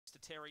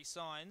Terry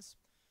Signs.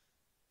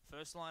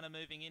 First liner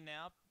moving in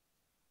now.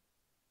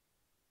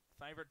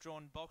 Favourite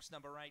drawn box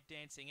number 8,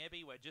 Dancing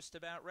Ebby. We're just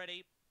about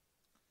ready.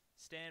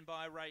 Stand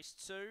by race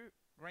 2.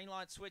 Green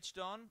light switched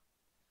on.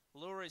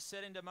 Lure is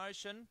set into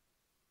motion.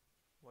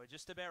 We're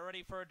just about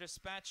ready for a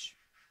dispatch.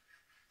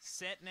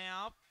 Set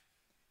now.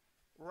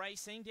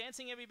 Racing.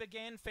 Dancing Ebby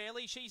began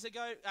fairly. She's a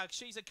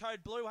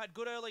Code Blue had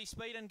good early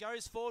speed and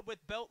goes forward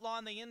with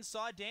Beltline the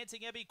inside.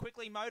 Dancing Ebby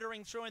quickly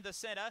motoring through in the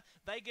centre.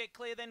 They get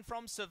clear then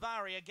from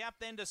Savari. A gap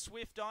then to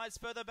Swift Eyes.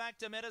 Further back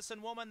to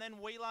Medicine Woman. Then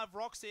We Love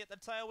Roxy at the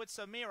tail with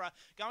Samira.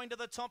 Going to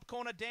the top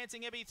corner.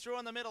 Dancing Ebby through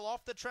in the middle.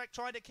 Off the track.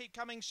 Trying to keep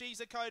coming. She's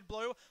a Code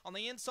Blue. On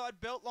the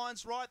inside.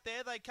 Beltline's right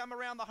there. They come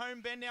around the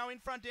home bend now in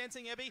front.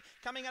 Dancing Ebby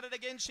coming at it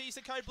again. She's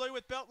a Code Blue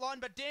with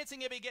Beltline. But Dancing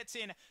Ebby gets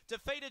in.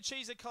 Defeated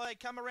She's a Code.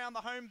 Come around the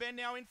home bend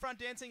now in front.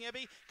 Dancing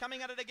Ebby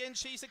coming at it again.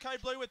 She's a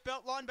Code Blue with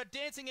Beltline, but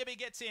Dancing Ebby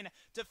gets in.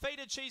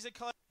 Defeated She's a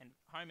Code. And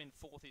home in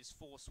fourth is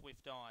 4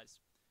 Swift Eyes.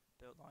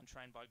 Beltline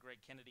trained by Greg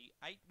Kennedy.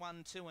 8,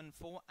 1, 2 and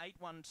 4. 8,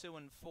 1, 2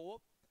 and 4.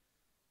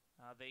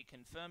 The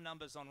confirmed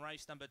numbers on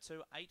race number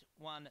 2. 8,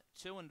 1,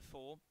 2 and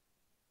 4.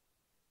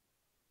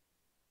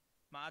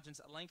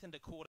 Margins lengthened a quarter.